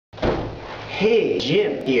Hey,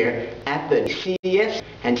 Jim here at the CS,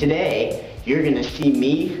 and today you're gonna see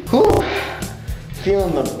me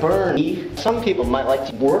feeling the burn. Some people might like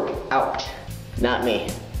to work out, not me.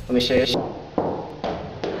 Let me show you.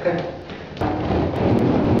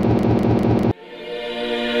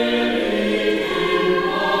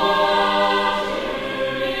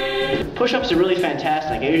 Push-ups are really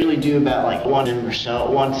fantastic. I usually do about like one or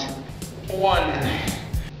so. One.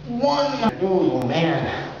 Ooh,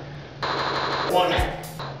 man. One. I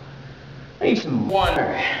need some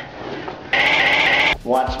water.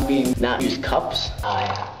 Watch me not use cups.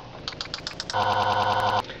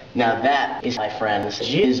 Now that is, my friends,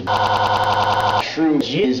 jizz. True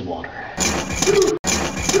jizz water.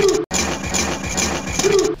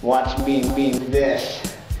 Watch me be this.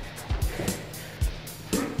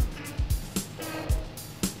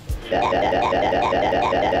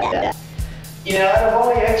 You know, out of all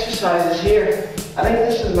the exercises here, I think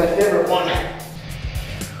this is my favorite one.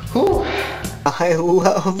 Whew. I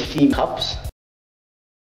love steam cups.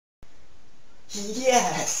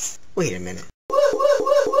 Yes! Wait a minute.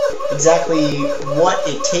 Exactly what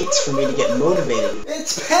it takes for me to get motivated.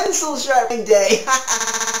 It's pencil sharpening day!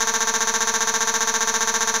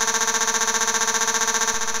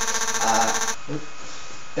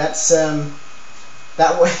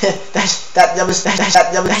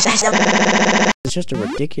 It's just a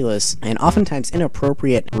ridiculous and oftentimes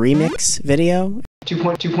inappropriate remix video.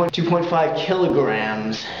 2.5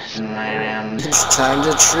 kilograms. It's time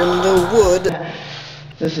to trim the wood.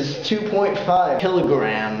 This is 2.5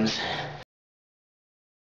 kilograms.